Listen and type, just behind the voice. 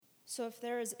So if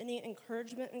there is any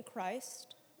encouragement in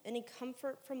Christ, any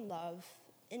comfort from love,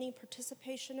 any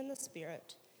participation in the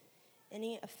Spirit,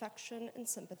 any affection and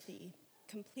sympathy,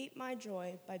 complete my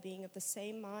joy by being of the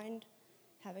same mind,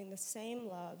 having the same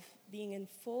love, being in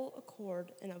full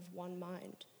accord and of one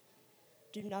mind.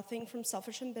 Do nothing from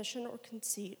selfish ambition or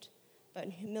conceit, but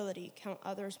in humility count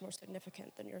others more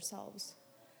significant than yourselves.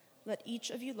 Let each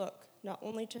of you look not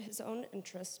only to his own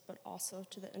interest, but also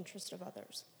to the interest of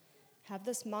others. Have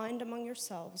this mind among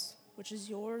yourselves, which is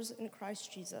yours in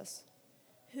Christ Jesus,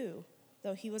 who,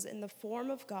 though he was in the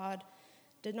form of God,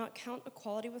 did not count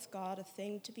equality with God a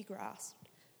thing to be grasped,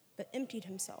 but emptied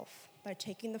himself by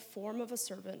taking the form of a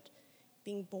servant,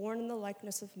 being born in the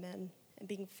likeness of men, and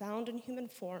being found in human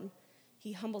form,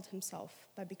 he humbled himself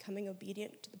by becoming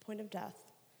obedient to the point of death,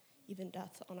 even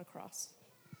death on a cross.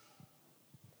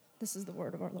 This is the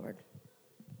word of our Lord.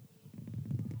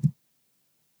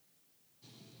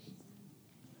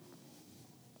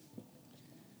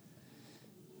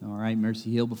 All right,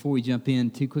 Mercy Hill. Before we jump in,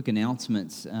 two quick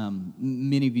announcements.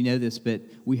 Many of you know this, but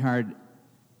we hired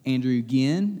Andrew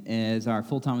Ginn as our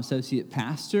full-time associate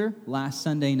pastor last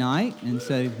Sunday night, and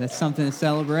so that's something to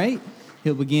celebrate.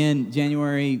 He'll begin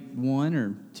January 1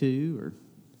 or 2 or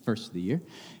first of the year,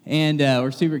 and we're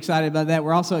super excited about that.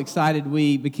 We're also excited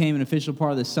we became an official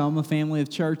part of the Soma family of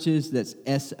churches. That's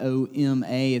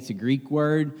S-O-M-A. It's a Greek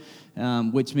word,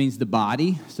 which means the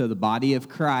body. So the body of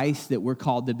Christ, that we're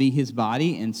called to be his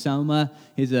body. And Soma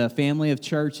is a family of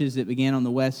churches that began on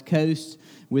the West Coast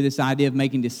with this idea of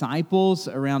making disciples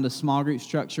around a small group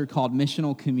structure called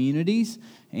missional communities.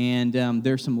 And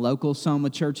there's some local Soma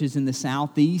churches in the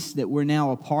Southeast that we're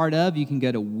now a part of. You can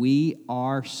go to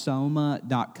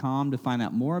wearesoma.com to find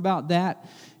out more about that.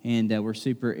 And we're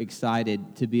super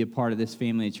excited to be a part of this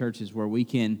family of churches where we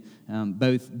can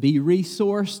both be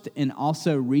resourced and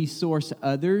also resource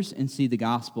others and see the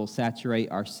gospel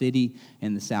saturate our city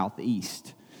and the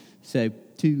Southeast. So,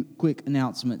 two quick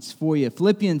announcements for you.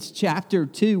 Philippians chapter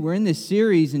 2, we're in this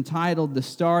series entitled The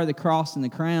Star, the Cross, and the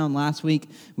Crown. Last week,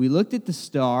 we looked at the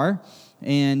star,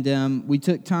 and we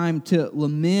took time to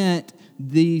lament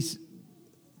these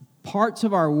parts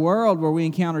of our world where we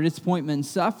encounter disappointment and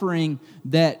suffering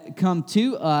that come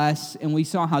to us, and we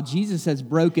saw how Jesus has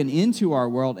broken into our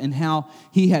world and how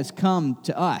he has come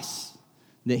to us,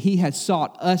 that he has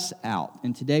sought us out.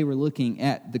 And today we're looking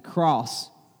at the cross.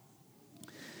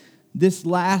 This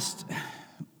last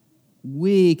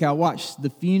week, I watched the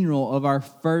funeral of our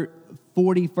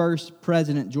 41st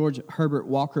president, George Herbert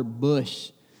Walker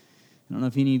Bush. I don't know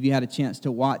if any of you had a chance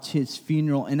to watch his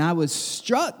funeral, and I was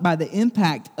struck by the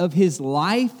impact of his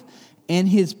life and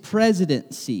his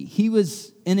presidency. He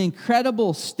was an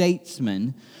incredible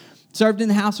statesman, served in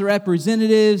the House of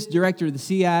Representatives, director of the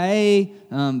CIA,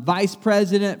 vice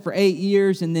president for 8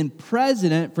 years, and then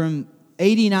president from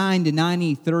 89 to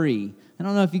 93. I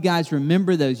don't know if you guys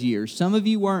remember those years. Some of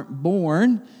you weren't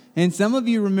born, and some of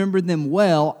you remember them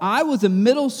well. I was a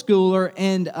middle schooler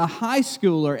and a high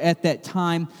schooler at that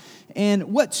time,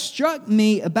 and what struck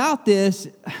me about this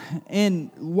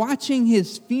and watching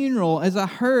his funeral as I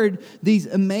heard these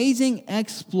amazing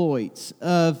exploits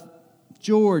of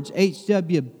George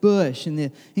H.W. Bush and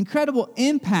the incredible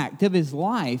impact of his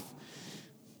life,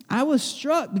 I was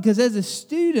struck because as a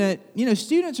student,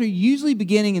 students are usually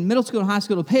beginning in middle school and high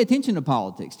school to pay attention to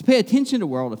politics, to pay attention to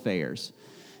world affairs.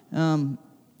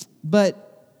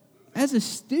 But as a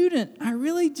student, I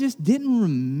really just didn't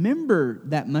remember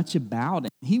that much about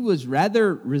him. He was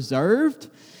rather reserved.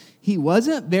 He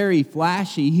wasn't very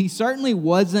flashy. He certainly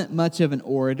wasn't much of an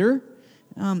orator.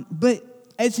 But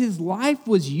as his life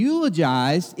was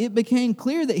eulogized, it became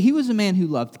clear that he was a man who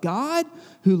loved God,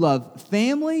 who loved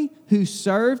family, who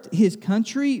served his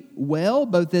country well,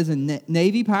 both as a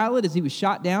Navy pilot as he was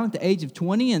shot down at the age of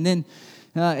 20, and then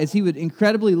as he would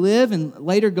incredibly live and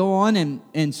later go on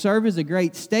and serve as a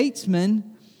great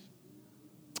statesman.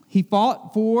 He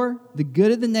fought for the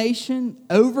good of the nation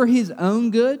over his own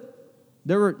good.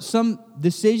 There were some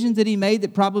decisions that he made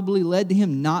that probably led to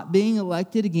him not being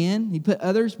elected again. He put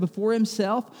others before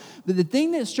himself. But the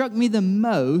thing that struck me the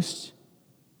most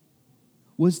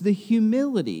was the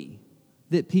humility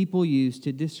that people used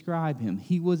to describe him.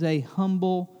 He was a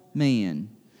humble man.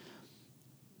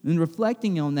 And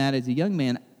reflecting on that as a young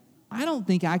man, I don't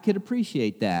think I could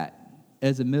appreciate that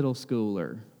as a middle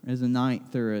schooler, as a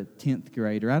 9th or a 10th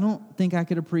grader. I don't think I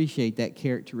could appreciate that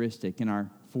characteristic in our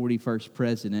 41st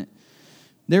president.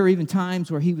 There were even times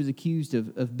where he was accused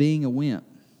of being a wimp.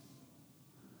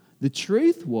 The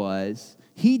truth was,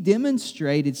 he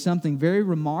demonstrated something very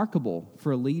remarkable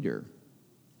for a leader,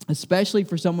 especially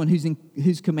for someone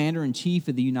who's commander-in-chief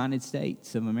of the United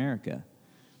States of America.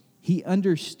 He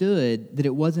understood that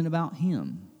it wasn't about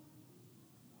him.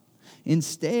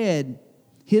 Instead,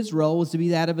 his role was to be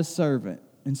that of a servant.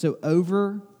 And so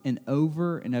over and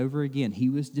over and over again, he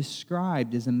was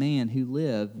described as a man who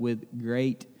lived with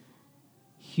great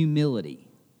humility.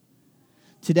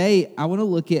 Today, I want to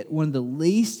look at one of the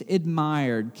least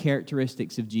admired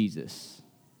characteristics of Jesus,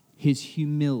 his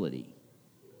humility.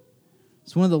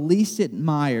 It's one of the least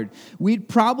admired. We'd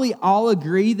probably all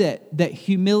agree that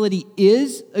humility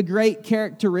is a great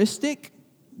characteristic.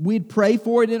 We'd pray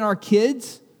for it in our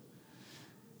kids,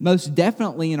 most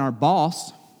definitely in our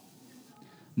boss,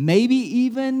 maybe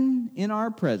even in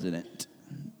our president.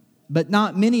 But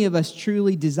not many of us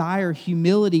truly desire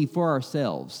humility for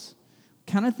ourselves.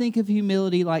 Kind of think of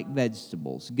humility like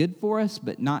vegetables. Good for us,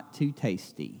 but not too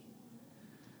tasty.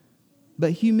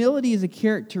 But humility is a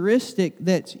characteristic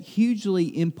that's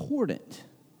hugely important.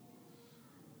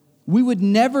 We would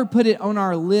never put it on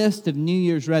our list of New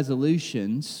Year's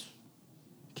resolutions.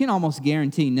 I can almost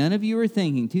guarantee none of you are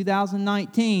thinking,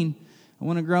 2019, I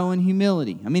want to grow in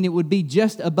humility. I mean, it would be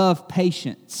just above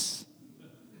patience.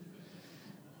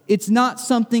 It's not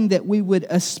something that we would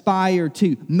aspire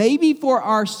to. Maybe for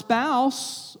our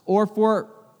spouse or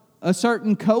for a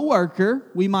certain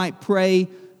coworker, we might pray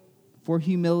for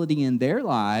humility in their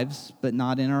lives, but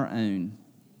not in our own.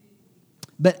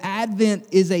 But Advent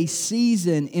is a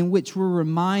season in which we're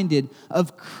reminded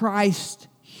of Christ's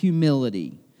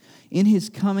humility in his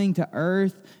coming to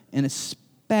earth and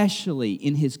especially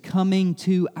in his coming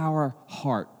to our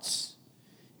hearts.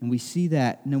 And we see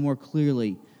that no more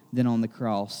clearly than on the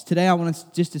cross. Today I want us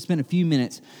just to spend a few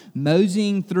minutes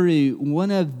moseying through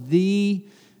one of the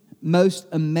most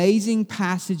amazing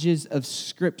passages of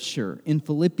Scripture in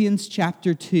Philippians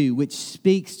chapter 2, which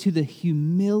speaks to the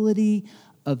humility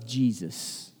of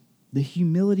Jesus. The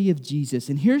humility of Jesus.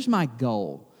 And here's my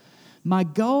goal. My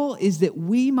goal is that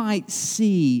we might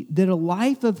see that a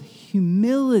life of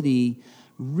humility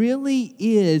really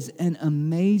is an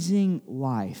amazing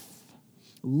life.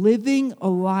 Living a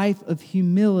life of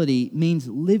humility means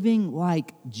living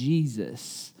like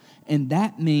Jesus. And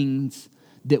that means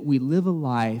that we live a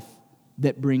life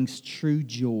that brings true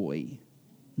joy.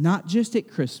 Not just at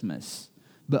Christmas,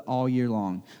 but all year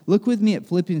long. Look with me at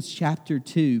Philippians chapter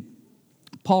 2.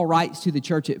 Paul writes to the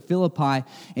church at Philippi,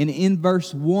 and in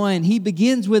verse 1, he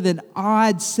begins with an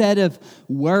odd set of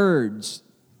words.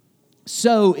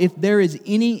 So, if there is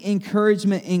any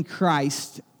encouragement in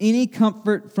Christ, any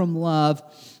comfort from love,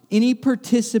 any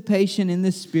participation in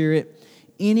the Spirit,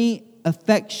 any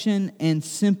affection and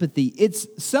sympathy. It's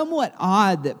somewhat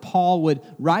odd that Paul would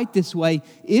write this way.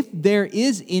 If there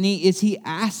is any, is he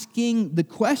asking the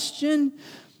question?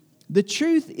 The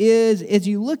truth is, as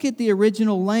you look at the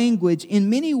original language, in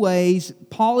many ways,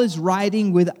 Paul is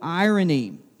writing with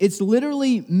irony. It's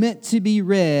literally meant to be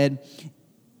read,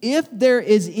 if there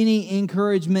is any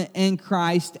encouragement in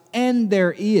Christ, and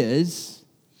there is,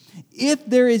 if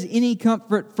there is any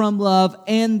comfort from love,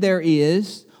 and there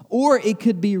is, or it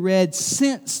could be read,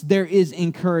 since there is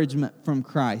encouragement from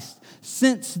Christ,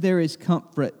 since there is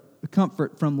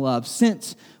comfort from love,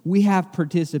 since we have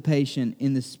participation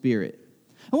in the Spirit.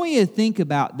 I want you to think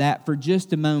about that for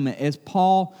just a moment as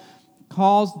Paul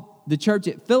calls the church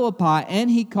at Philippi and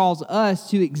he calls us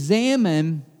to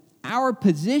examine our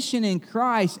position in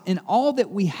Christ and all that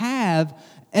we have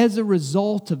as a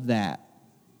result of that.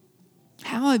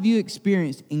 How have you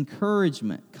experienced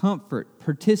encouragement, comfort,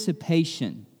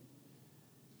 participation?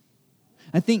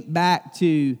 I think back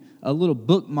to a little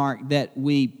bookmark that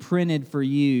we printed for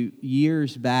you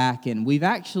years back, and we've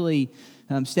actually,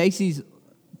 Stacy's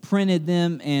printed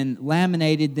them and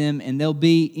laminated them, and they'll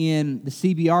be in the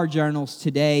CBR journals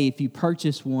today if you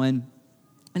purchase one.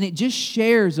 And it just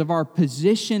shares of our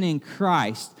position in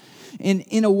Christ. And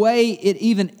in a way, it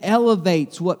even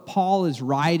elevates what Paul is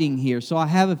writing here. So I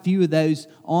have a few of those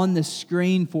on the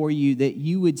screen for you that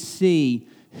you would see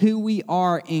who we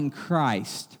are in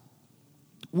Christ.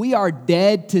 We are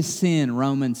dead to sin,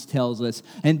 Romans tells us,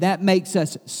 and that makes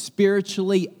us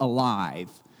spiritually alive.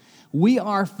 We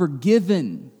are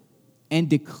forgiven and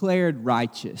declared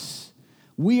righteous.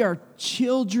 We are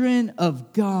children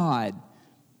of God,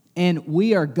 and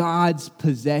we are God's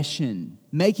possession,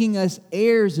 making us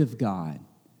heirs of God.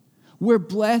 We're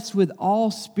blessed with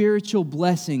all spiritual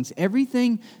blessings.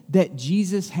 Everything that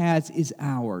Jesus has is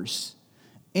ours.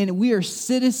 And we are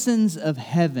citizens of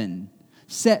heaven,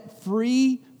 set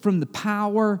free from the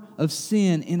power of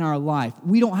sin in our life.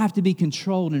 We don't have to be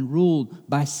controlled and ruled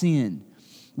by sin.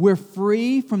 We're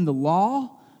free from the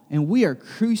law, and we are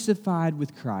crucified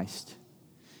with Christ.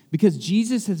 Because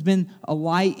Jesus has been a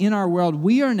light in our world,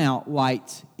 we are now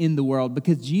light in the world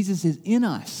because Jesus is in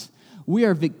us. We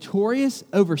are victorious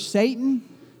over Satan,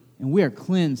 and we are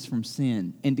cleansed from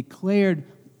sin and declared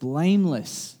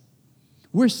blameless.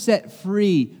 We're set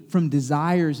free from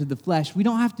desires of the flesh. We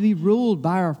don't have to be ruled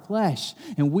by our flesh,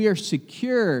 and we are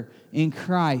secure in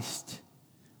Christ.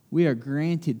 We are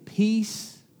granted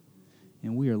peace,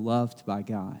 and we are loved by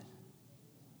God.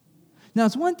 Now,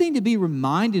 it's one thing to be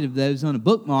reminded of those on a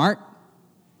bookmark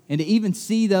and to even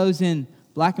see those in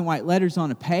black and white letters on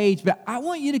a page, but I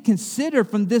want you to consider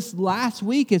from this last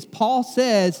week, as Paul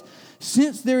says,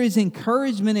 since there is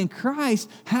encouragement in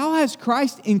Christ, how has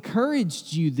Christ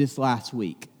encouraged you this last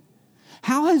week?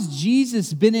 How has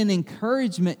Jesus been an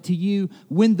encouragement to you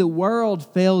when the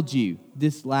world failed you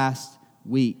this last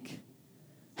week?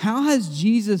 How has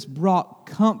Jesus brought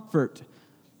comfort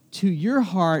to your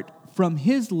heart from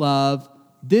His love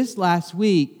this last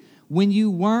week when you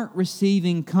weren't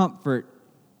receiving comfort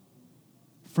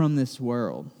from this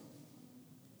world?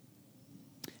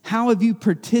 How have you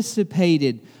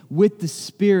participated with the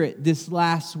Spirit this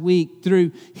last week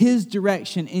through His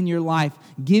direction in your life,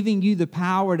 giving you the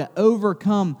power to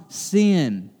overcome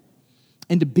sin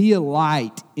and to be a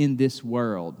light in this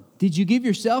world? Did you give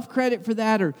yourself credit for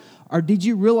that, or did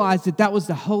you realize that that was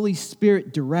the Holy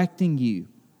Spirit directing you?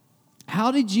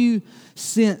 How did you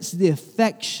sense the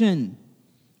affection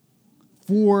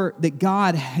that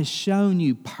God has shown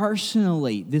you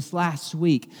personally this last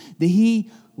week, that He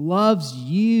loves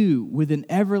you with an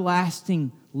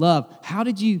everlasting love? How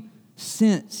did you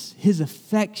sense His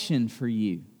affection for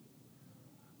you?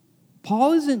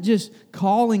 Paul isn't just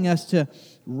calling us to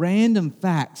random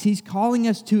facts. He's calling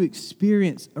us to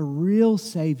experience a real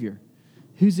Savior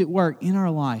who's at work in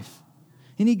our life.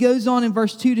 And he goes on in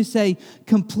verse 2 to say,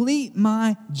 complete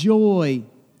my joy.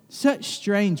 Such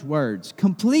strange words.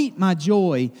 Complete my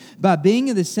joy by being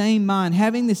of the same mind,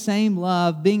 having the same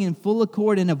love, being in full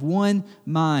accord and of one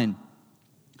mind.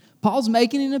 Paul's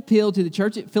making an appeal to the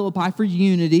church at Philippi for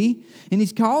unity, and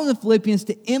he's calling the Philippians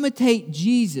to imitate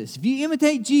Jesus. If you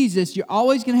imitate Jesus, you're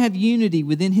always going to have unity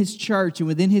within His church and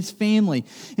within His family.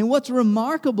 And what's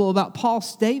remarkable about Paul's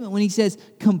statement when he says,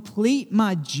 complete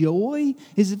my joy,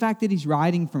 is the fact that he's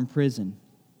writing from prison.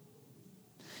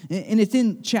 And it's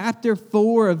in chapter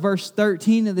 4 of verse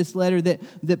 13 of this letter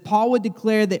that Paul would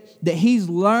declare that he's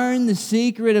learned the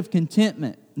secret of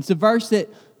contentment. It's a verse that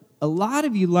a lot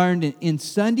of you learned in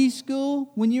Sunday school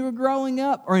when you were growing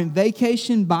up, or in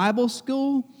vacation Bible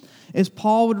school. As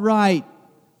Paul would write,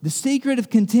 the secret of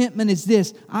contentment is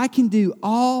this: I can do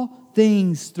all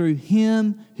things through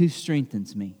Him who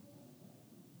strengthens me.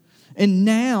 And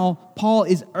now Paul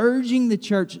is urging the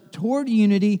church toward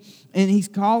unity, and he's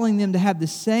calling them to have the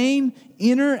same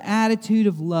inner attitude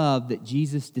of love that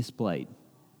Jesus displayed.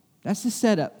 That's the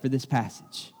setup for this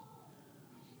passage.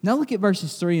 Now look at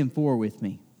verses 3 and 4 with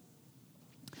me.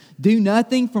 Do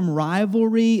nothing from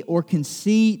rivalry or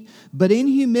conceit, but in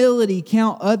humility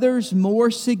count others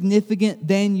more significant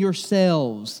than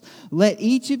yourselves. Let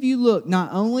each of you look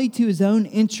not only to his own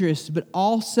interest, but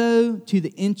also to the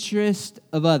interest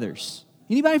of others.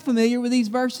 Anybody familiar with these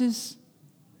verses?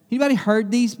 Anybody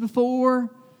heard these before?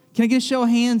 Can I get a show of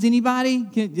hands? Anybody?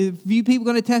 A few people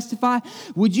going to testify?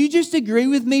 Would you just agree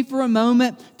with me for a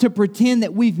moment to pretend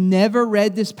that we've never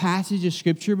read this passage of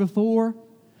Scripture before?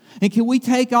 And can we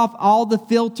take off all the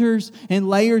filters and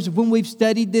layers of when we've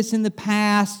studied this in the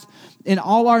past and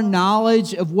all our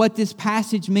knowledge of what this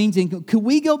passage means? And could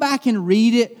we go back and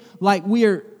read it like we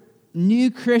are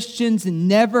new Christians and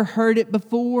never heard it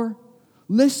before?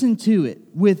 Listen to it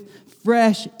with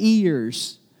fresh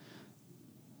ears.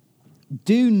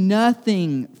 Do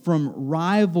nothing from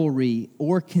rivalry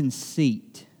or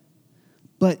conceit,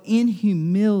 but in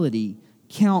humility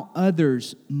count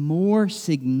others more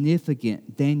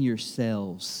significant than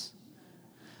yourselves.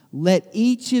 Let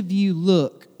each of you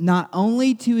look not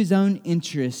only to his own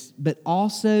interest, but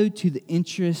also to the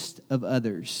interest of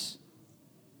others.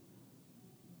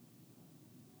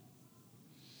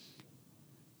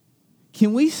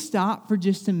 Can we stop for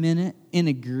just a minute and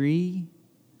agree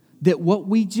that what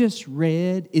we just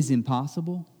read is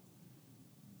impossible?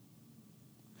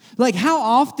 Like, how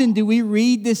often do we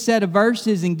read this set of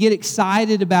verses and get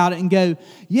excited about it and go,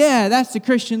 yeah, that's the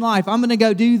Christian life. I'm going to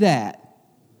go do that.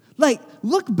 Like,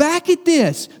 look back at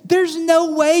this. There's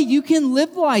no way you can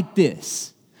live like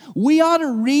this. We ought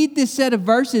to read this set of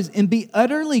verses and be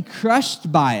utterly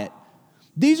crushed by it.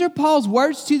 These are Paul's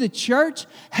words to the church.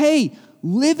 Hey,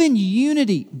 live in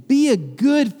unity. Be a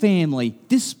good family.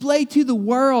 Display to the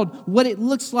world what it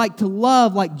looks like to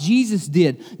love like Jesus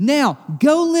did. Now,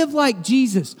 go live like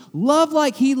Jesus. Love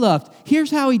like He loved.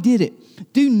 Here's how He did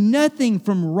it. Do nothing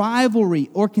from rivalry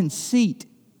or conceit.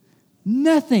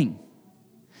 Nothing.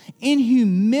 In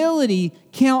humility,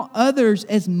 count others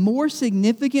as more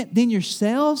significant than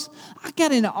yourselves. I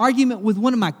got in an argument with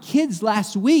one of my kids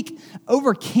last week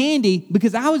over candy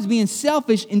because I was being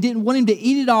selfish and didn't want him to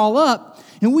eat it all up.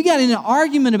 And we got in an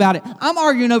argument about it. I'm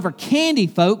arguing over candy,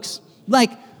 folks.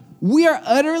 Like, we are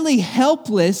utterly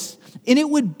helpless, and it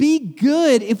would be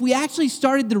good if we actually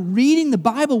started reading the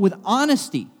Bible with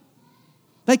honesty.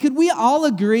 Like, could we all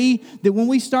agree that when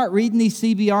we start reading these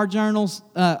CBR journals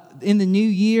in the new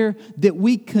year, that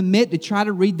we commit to try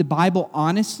to read the Bible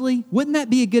honestly? Wouldn't that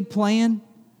be a good plan?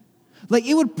 Like,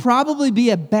 it would probably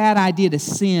be a bad idea to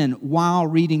sin while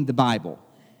reading the Bible.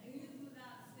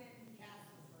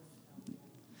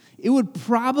 It would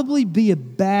probably be a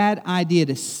bad idea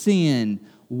to sin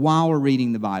while we're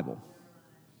reading the Bible.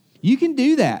 You can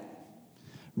do that.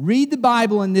 Read the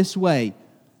Bible in this way.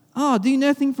 Oh, do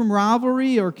nothing from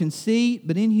rivalry or conceit,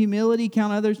 but in humility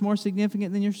count others more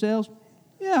significant than yourselves.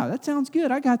 Yeah, that sounds good.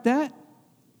 I got that.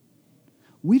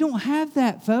 We don't have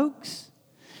that, folks.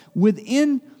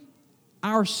 Within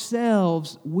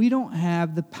ourselves, we don't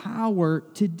have the power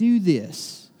to do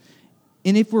this.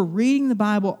 And if we're reading the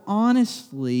Bible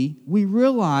honestly, we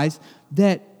realize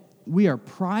that we are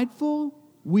prideful,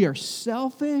 we are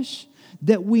selfish,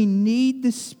 that we need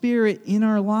the Spirit in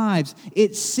our lives.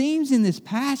 It seems in this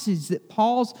passage that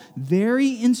Paul's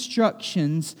very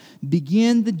instructions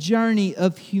begin the journey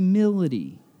of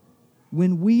humility.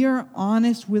 When we are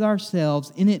honest with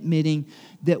ourselves in admitting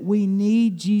that we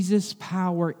need Jesus'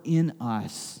 power in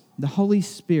us, the Holy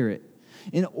Spirit,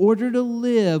 in order to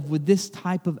live with this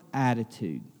type of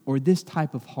attitude or this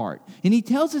type of heart. And he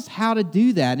tells us how to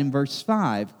do that in verse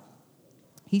 5.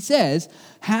 He says,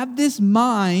 have this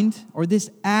mind or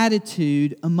this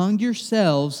attitude among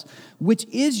yourselves, which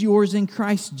is yours in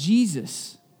Christ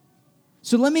Jesus.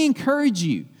 So let me encourage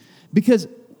you, because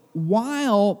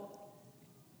while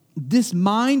this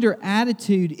mind or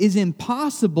attitude is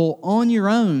impossible on your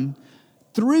own,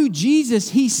 through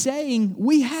Jesus, he's saying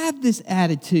we have this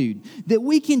attitude that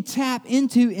we can tap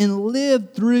into and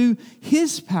live through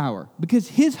his power because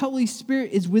his Holy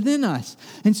Spirit is within us.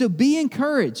 And so be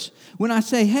encouraged when I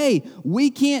say, hey, we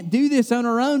can't do this on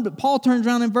our own. But Paul turns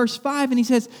around in verse 5 and he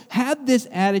says, have this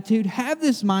attitude, have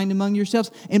this mind among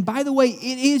yourselves. And by the way,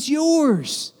 it is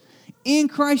yours in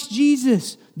Christ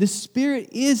Jesus. The Spirit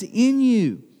is in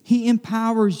you. He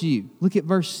empowers you. Look at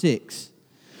verse 6.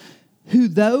 Who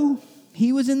though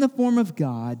he was in the form of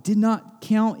God, did not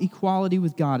count equality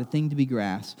with God a thing to be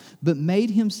grasped, but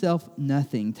made himself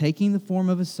nothing, taking the form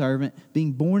of a servant,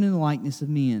 being born in the likeness of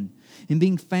men. And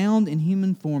being found in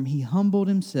human form, he humbled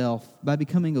himself by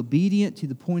becoming obedient to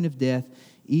the point of death,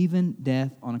 even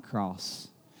death on a cross.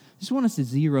 I just want us to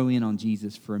zero in on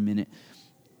Jesus for a minute.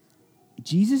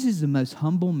 Jesus is the most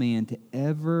humble man to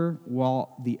ever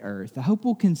walk the earth. I hope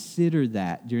we'll consider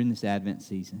that during this Advent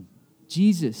season.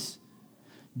 Jesus,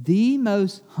 the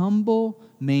most humble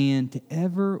man to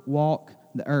ever walk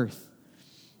the earth.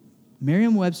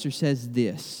 Merriam-Webster says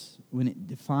this when it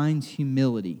defines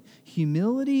humility.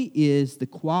 Humility is the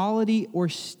quality or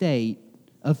state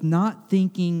of not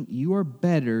thinking you are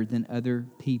better than other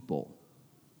people.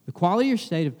 The quality or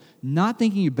state of not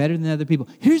thinking you're better than other people.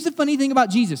 Here's the funny thing about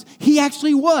Jesus. He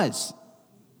actually was.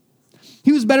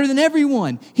 He was better than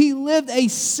everyone. He lived a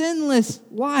sinless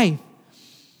life.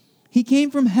 He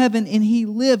came from heaven and he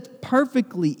lived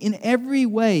perfectly in every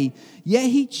way. Yet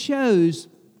he chose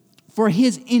for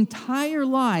his entire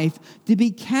life to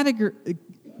be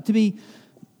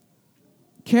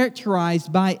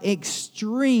characterized by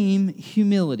extreme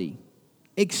humility.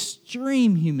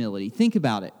 Extreme humility. Think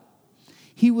about it.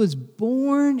 He was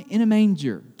born in a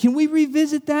manger. Can we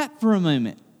revisit that for a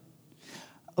moment?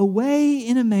 Away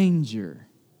in a manger.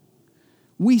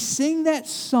 We sing that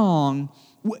song.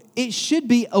 It should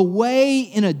be away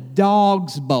in a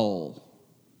dog's bowl.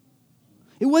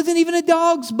 It wasn't even a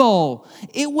dog's bowl.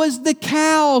 It was the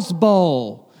cow's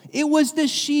bowl. It was the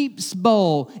sheep's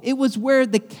bowl. It was where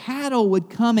the cattle would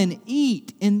come and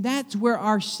eat. And that's where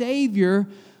our Savior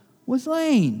was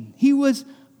laying. He was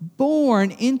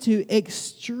born into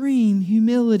extreme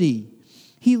humility.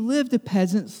 He lived a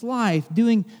peasant's life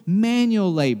doing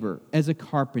manual labor as a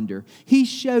carpenter. He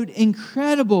showed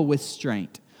incredible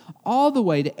restraint all the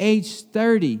way to age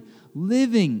 30,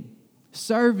 living,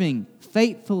 serving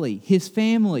faithfully his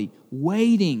family,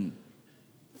 waiting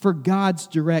for God's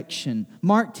direction.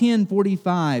 Mark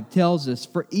 10:45 tells us,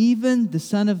 for even the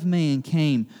Son of Man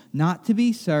came not to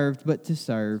be served, but to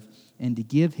serve, and to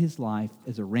give his life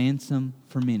as a ransom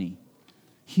for many.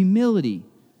 Humility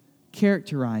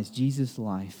characterized Jesus'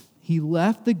 life. He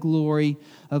left the glory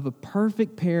of a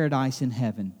perfect paradise in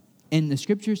heaven. And the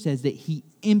scripture says that he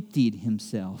emptied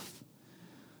himself.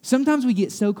 Sometimes we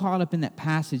get so caught up in that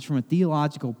passage from a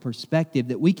theological perspective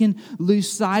that we can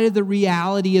lose sight of the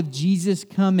reality of Jesus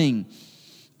coming.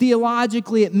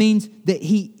 Theologically, it means that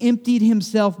he emptied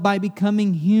himself by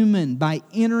becoming human, by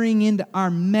entering into our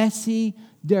messy,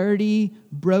 dirty,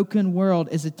 broken world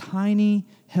as a tiny,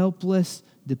 helpless,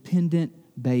 dependent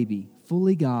baby,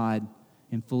 fully God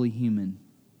and fully human.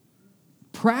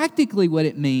 Practically, what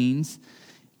it means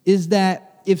is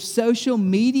that if social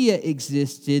media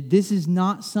existed, this is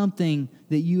not something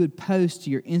that you would post to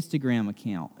your Instagram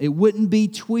account. It wouldn't be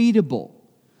tweetable.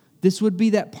 This would be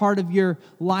that part of your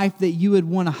life that you would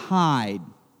want to hide,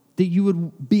 that you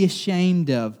would be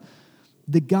ashamed of.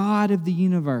 The God of the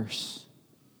universe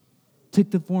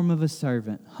took the form of a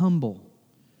servant, humble.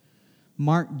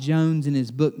 Mark Jones, in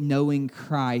his book, Knowing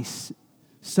Christ,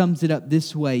 sums it up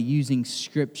this way using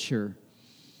Scripture.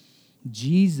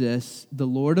 Jesus, the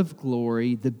Lord of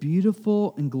glory, the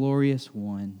beautiful and glorious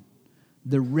one,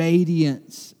 the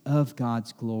radiance of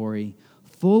God's glory,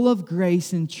 full of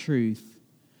grace and truth,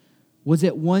 was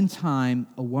at one time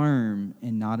a worm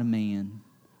and not a man,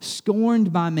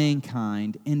 scorned by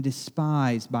mankind and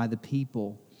despised by the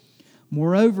people.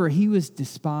 Moreover, he was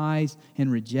despised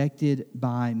and rejected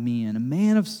by men, a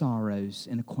man of sorrows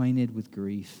and acquainted with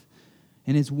grief.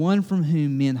 And as one from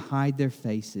whom men hide their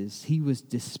faces, he was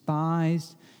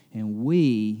despised, and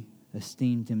we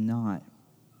esteemed him not.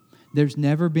 There's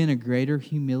never been a greater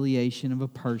humiliation of a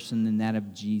person than that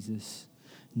of Jesus.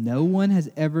 No one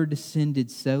has ever descended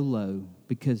so low,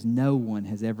 because no one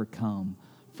has ever come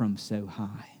from so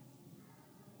high.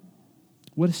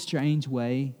 What a strange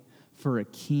way for a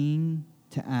king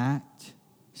to act,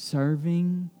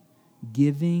 serving,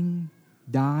 giving,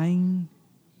 dying.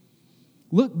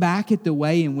 Look back at the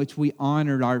way in which we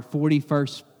honored our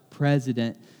 41st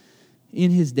president in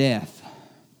his death.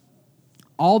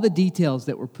 All the details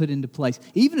that were put into place,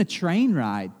 even a train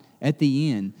ride at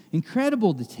the end.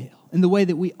 Incredible detail in the way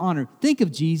that we honor. Think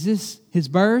of Jesus, his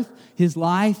birth, his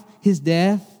life, his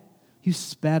death. He was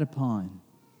spat upon.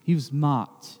 He was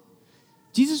mocked.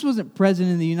 Jesus wasn't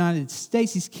president of the United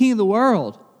States. He's king of the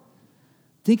world.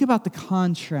 Think about the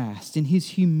contrast in his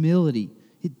humility.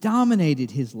 It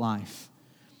dominated his life.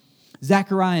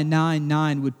 Zechariah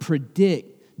 9:9 would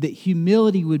predict that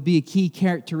humility would be a key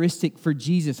characteristic for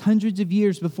Jesus. Hundreds of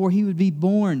years before he would be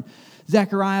born,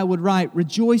 Zechariah would write,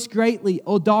 "Rejoice greatly,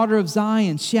 O daughter of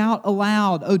Zion. Shout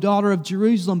aloud, O daughter of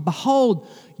Jerusalem. Behold,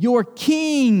 your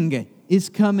king is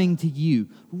coming to you.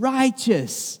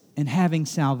 Righteous and having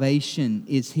salvation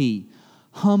is he.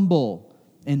 Humble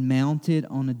and mounted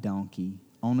on a donkey,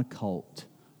 on a colt,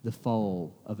 the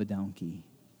foal of a donkey."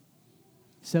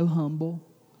 So humble,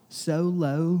 so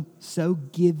low, so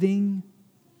giving.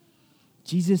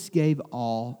 Jesus gave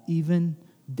all, even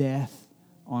death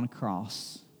on a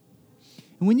cross.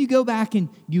 And when you go back and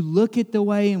you look at the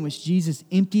way in which Jesus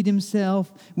emptied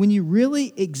himself, when you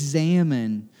really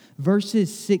examine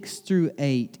verses 6 through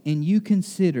 8, and you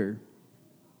consider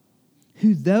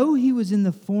who, though he was in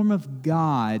the form of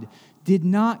God, did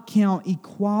not count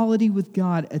equality with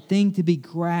God a thing to be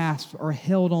grasped or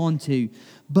held on to,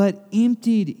 but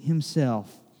emptied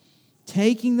himself,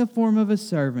 taking the form of a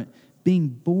servant, being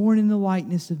born in the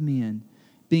likeness of men,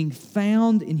 being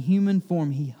found in human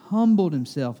form, he humbled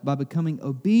himself by becoming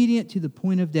obedient to the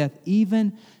point of death,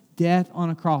 even death on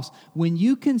a cross. When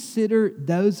you consider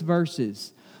those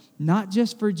verses, not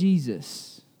just for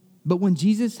Jesus, but when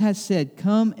Jesus has said,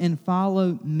 "Come and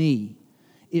follow me,"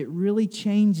 it really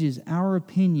changes our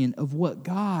opinion of what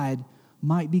God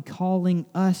might be calling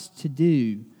us to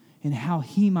do and how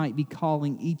he might be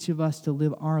calling each of us to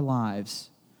live our lives.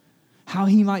 How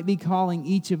he might be calling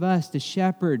each of us to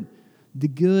shepherd the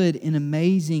good and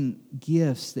amazing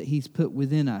gifts that he's put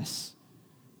within us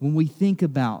when we think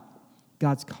about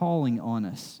God's calling on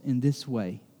us in this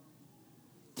way.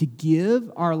 To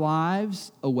give our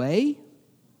lives away?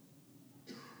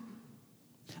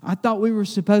 I thought we were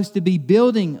supposed to be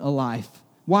building a life,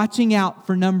 watching out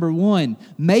for number one,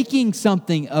 making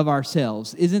something of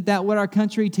ourselves. Isn't that what our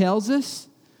country tells us?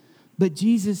 But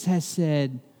Jesus has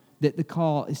said that the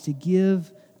call is to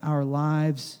give our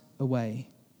lives away.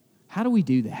 How do we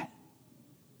do that?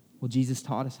 Well, Jesus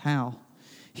taught us how.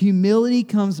 Humility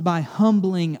comes by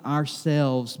humbling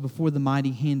ourselves before the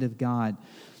mighty hand of God.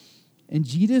 And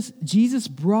Jesus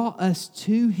brought us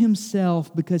to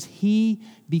himself because he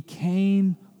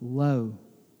became low.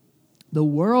 The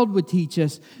world would teach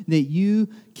us that you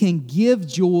can give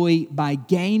joy by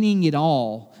gaining it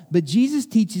all. But Jesus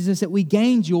teaches us that we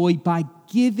gain joy by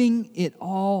giving it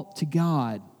all to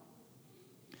God.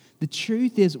 The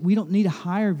truth is, we don't need a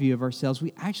higher view of ourselves.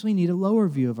 We actually need a lower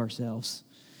view of ourselves.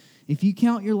 If you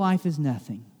count your life as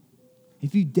nothing,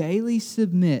 if you daily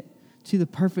submit to the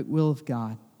perfect will of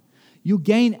God, you'll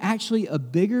gain actually a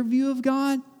bigger view of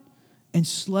God and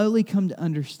slowly come to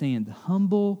understand the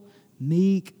humble,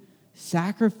 meek,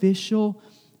 sacrificial,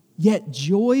 yet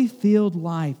joy-filled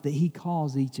life that He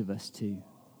calls each of us to.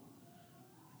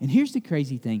 And here's the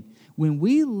crazy thing. When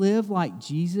we live like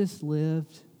Jesus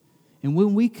lived, and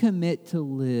when we commit to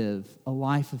live a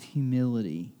life of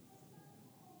humility,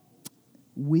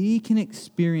 we can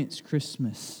experience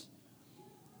Christmas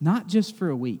not just for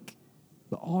a week,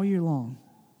 but all year long.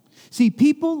 See,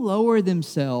 people lower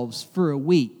themselves for a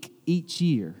week each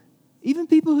year. Even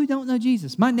people who don't know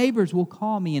Jesus. My neighbors will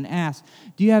call me and ask,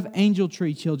 do you have angel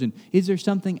tree children? Is there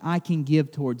something I can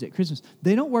give towards at Christmas?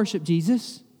 They don't worship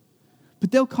Jesus,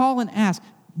 but they'll call and ask.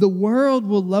 The world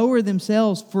will lower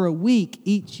themselves for a week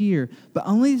each year, but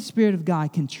only the Spirit of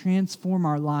God can transform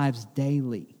our lives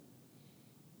daily,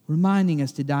 reminding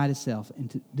us to die to self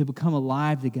and to become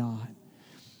alive to God.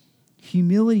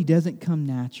 Humility doesn't come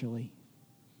naturally.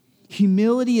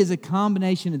 Humility is a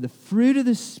combination of the fruit of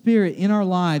the Spirit in our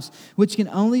lives, which can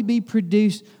only be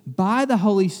produced by the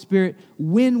Holy Spirit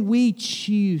when we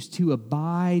choose to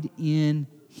abide in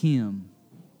Him.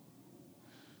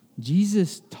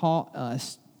 Jesus taught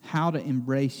us how to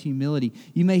embrace humility.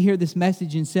 You may hear this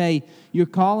message and say, you're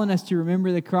calling us to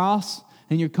remember the cross,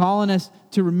 and you're calling us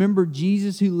to remember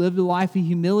Jesus who lived a life of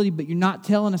humility, but you're not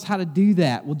telling us how to do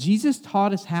that. Well, Jesus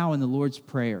taught us how in the Lord's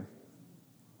Prayer.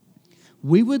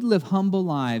 We would live humble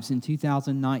lives in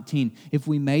 2019 if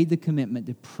we made the commitment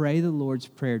to pray the Lord's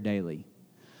Prayer daily.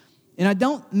 And I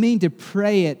don't mean to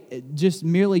pray it just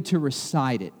merely to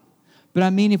recite it, but I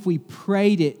mean if we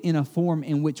prayed it in a form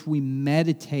in which we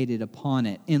meditated upon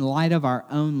it in light of our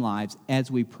own lives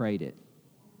as we prayed it.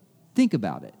 Think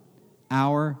about it.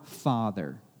 Our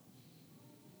Father.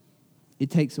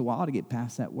 It takes a while to get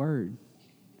past that word.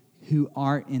 Who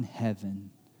art in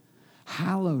heaven,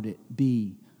 hallowed it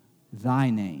be thy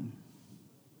name.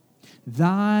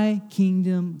 Thy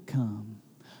kingdom come.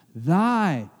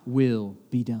 Thy will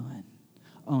be done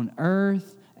on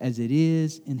earth as it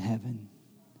is in heaven.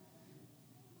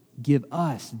 Give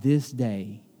us this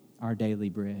day our daily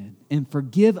bread, and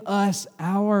forgive us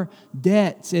our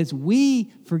debts as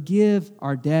we forgive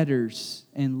our debtors,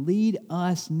 and lead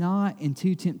us not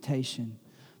into temptation,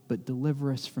 but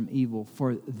deliver us from evil.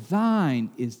 For thine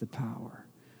is the power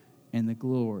and the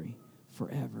glory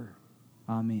forever.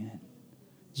 Amen.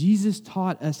 Jesus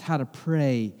taught us how to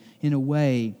pray in a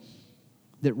way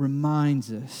that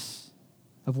reminds us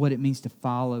of what it means to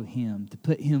follow Him, to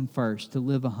put Him first, to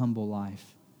live a humble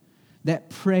life.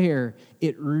 That prayer,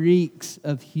 it reeks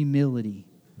of humility.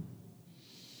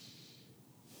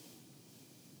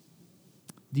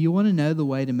 Do you want to know the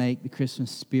way to make the Christmas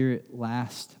spirit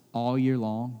last all year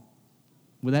long?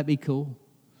 Would that be cool?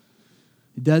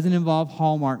 It doesn't involve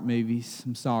Hallmark movies.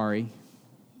 I'm sorry.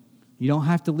 You don't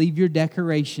have to leave your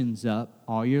decorations up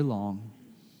all year long.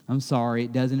 I'm sorry.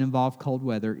 It doesn't involve cold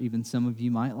weather. Even some of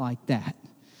you might like that.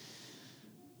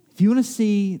 If you want to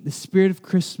see the spirit of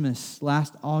Christmas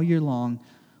last all year long,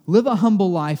 live a humble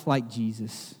life like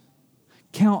Jesus.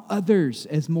 Count others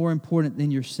as more important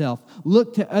than yourself.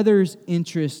 Look to others'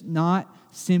 interests, not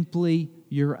simply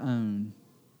your own.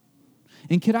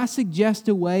 And could I suggest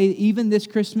a way, even this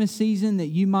Christmas season, that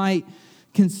you might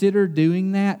consider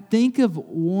doing that? Think of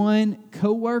one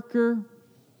coworker,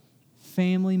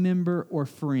 family member, or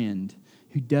friend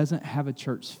who doesn't have a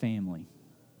church family.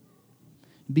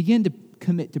 Begin to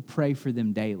commit to pray for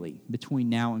them daily between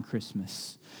now and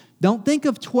Christmas. Don't think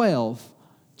of 12,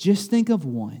 just think of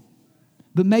one.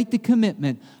 But make the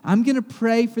commitment, I'm going to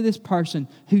pray for this person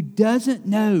who doesn't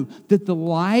know that the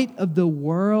light of the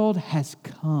world has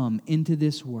come into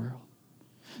this world.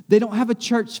 They don't have a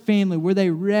church family where they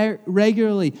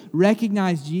regularly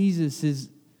recognize Jesus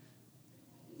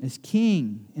as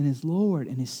King and as Lord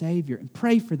and as Savior, and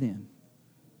pray for them.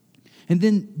 And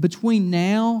then between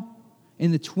now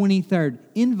and the 23rd,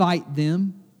 invite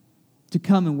them to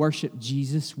come and worship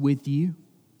Jesus with you.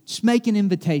 Just make an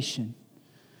invitation.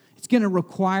 It's going to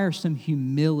require some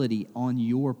humility on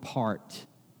your part.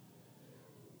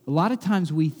 A lot of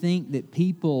times we think that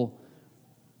people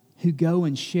who go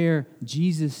and share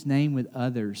Jesus' name with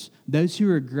others, those who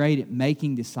are great at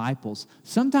making disciples,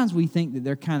 sometimes we think that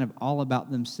they're kind of all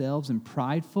about themselves and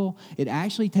prideful. It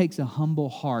actually takes a humble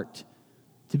heart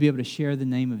to be able to share the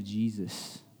name of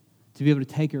Jesus, to be able to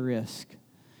take a risk,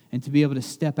 and to be able to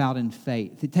step out in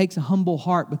faith. It takes a humble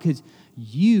heart because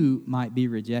you might be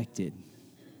rejected.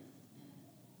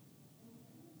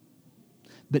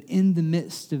 But in the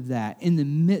midst of that, in the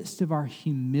midst of our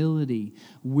humility,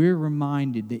 we're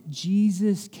reminded that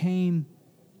Jesus came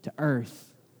to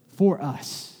earth for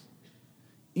us.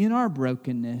 in our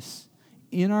brokenness,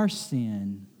 in our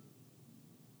sin,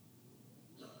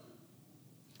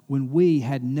 when we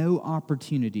had no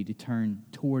opportunity to turn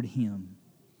toward Him.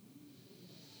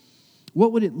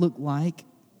 What would it look like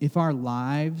if our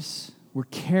lives were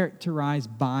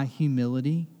characterized by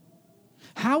humility?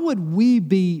 How would we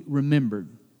be remembered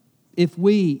if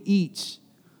we each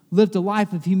lived a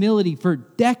life of humility for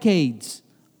decades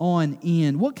on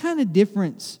end? What kind of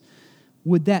difference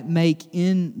would that make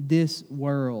in this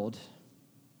world?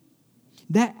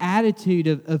 That attitude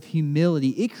of humility,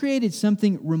 it created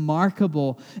something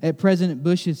remarkable at President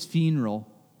Bush's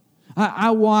funeral.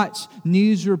 I watch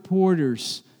news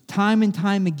reporters time and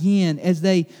time again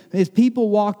as people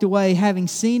walked away having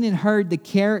seen and heard the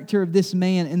character of this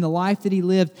man and the life that he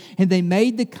lived, and they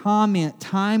made the comment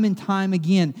time and time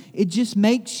again, it just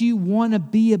makes you want to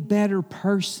be a better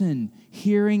person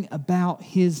hearing about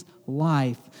his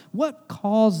life. What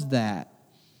caused that?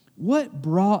 What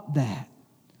brought that?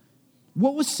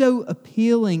 What was so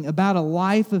appealing about a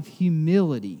life of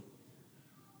humility?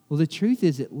 Well, the truth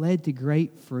is it led to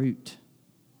great fruit.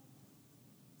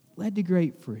 Led to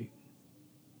great fruit.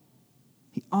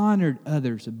 He honored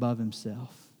others above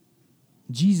himself.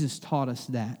 Jesus taught us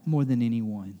that more than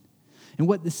anyone. And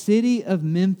what the city of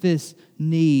Memphis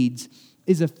needs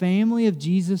is a family of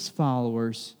Jesus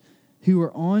followers who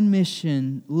are on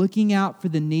mission, looking out for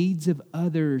the needs of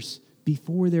others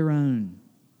before their own.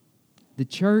 The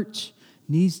church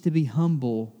needs to be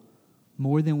humble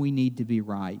more than we need to be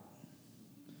right.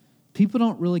 People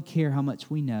don't really care how much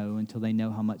we know until they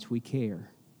know how much we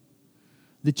care.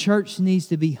 The church needs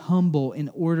to be humble in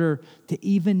order to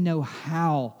even know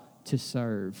how to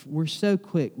serve. We're so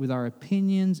quick with our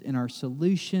opinions and our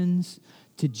solutions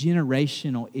to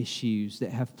generational issues that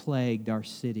have plagued our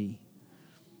city.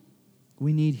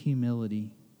 We need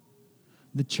humility.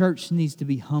 The church needs to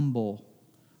be humble,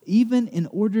 even in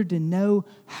order to know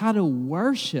how to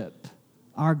worship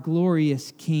our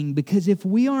glorious King. Because if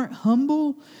we aren't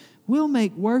humble, we'll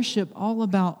make worship all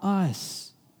about us.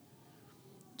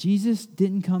 Jesus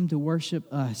didn't come to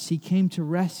worship us. He came to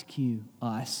rescue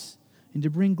us and to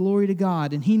bring glory to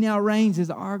God. And He now reigns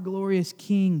as our glorious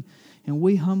King, and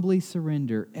we humbly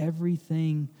surrender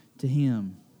everything to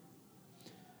Him.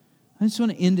 I just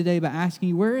want to end today by asking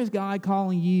you, where is God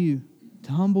calling you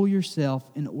to humble yourself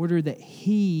in order that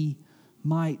He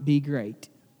might be great,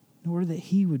 in order that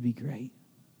He would be great?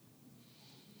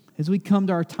 As we come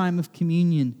to our time of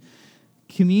communion,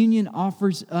 communion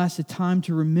offers us a time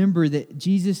to remember that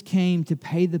Jesus came to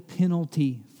pay the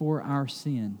penalty for our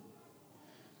sin.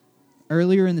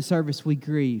 Earlier in the service, we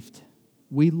grieved.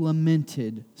 We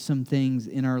lamented some things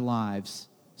in our lives,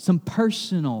 some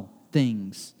personal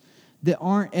things that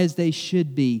aren't as they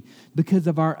should be because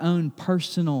of our own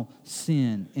personal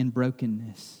sin and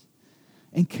brokenness.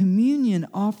 And communion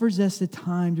offers us a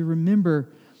time to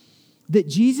remember that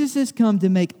Jesus has come to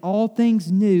make all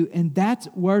things new, and that's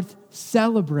worth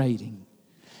celebrating.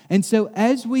 And so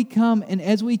as we come and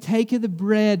as we take of the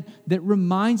bread that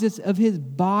reminds us of His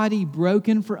body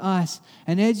broken for us,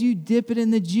 and as you dip it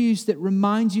in the juice that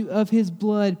reminds you of His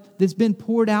blood that's been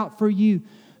poured out for you,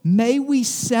 may we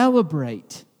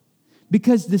celebrate,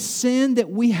 because the sin that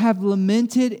we have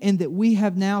lamented and that we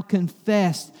have now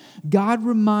confessed, God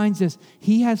reminds us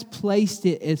He has placed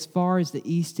it as far as the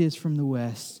east is from the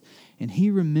west, and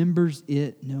He remembers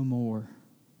it no more.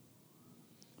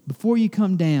 Before you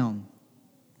come down,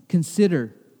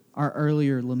 consider our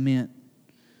earlier lament.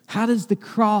 How does the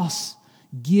cross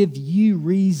give you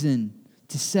reason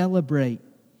to celebrate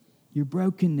your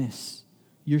brokenness,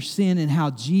 your sin, and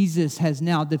how Jesus has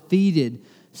now defeated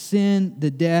sin,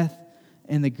 the death,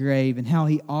 and the grave, and how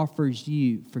He offers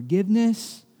you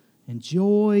forgiveness and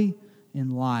joy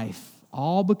and life,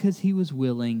 all because He was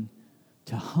willing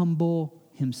to humble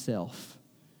Himself.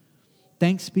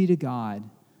 Thanks be to God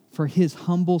for His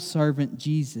humble servant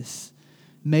Jesus.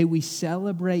 May we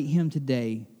celebrate Him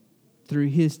today through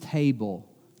His table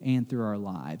and through our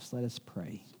lives. Let us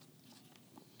pray.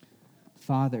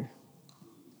 Father,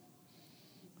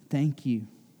 thank you.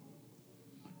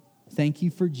 Thank you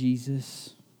for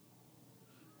Jesus.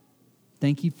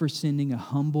 Thank you for sending a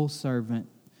humble servant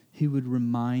who would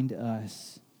remind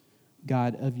us,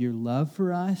 God, of your love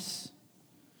for us.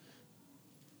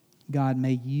 God,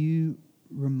 may you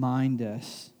remind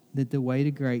us that the way to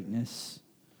greatness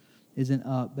isn't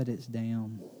up, but it's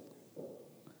down.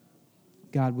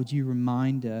 God, would you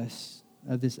remind us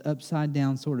of this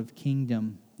upside-down sort of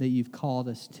kingdom that you've called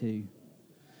us to?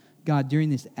 God, during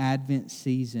this Advent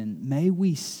season, may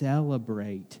we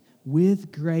celebrate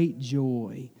with great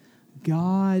joy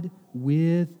God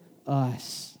with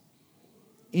us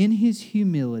in His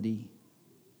humility,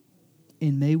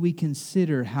 and may we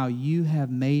consider how you have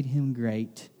made him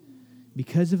great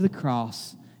because of the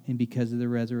cross and because of the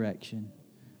resurrection.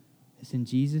 It's in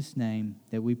Jesus' name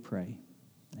that we pray.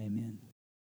 Amen.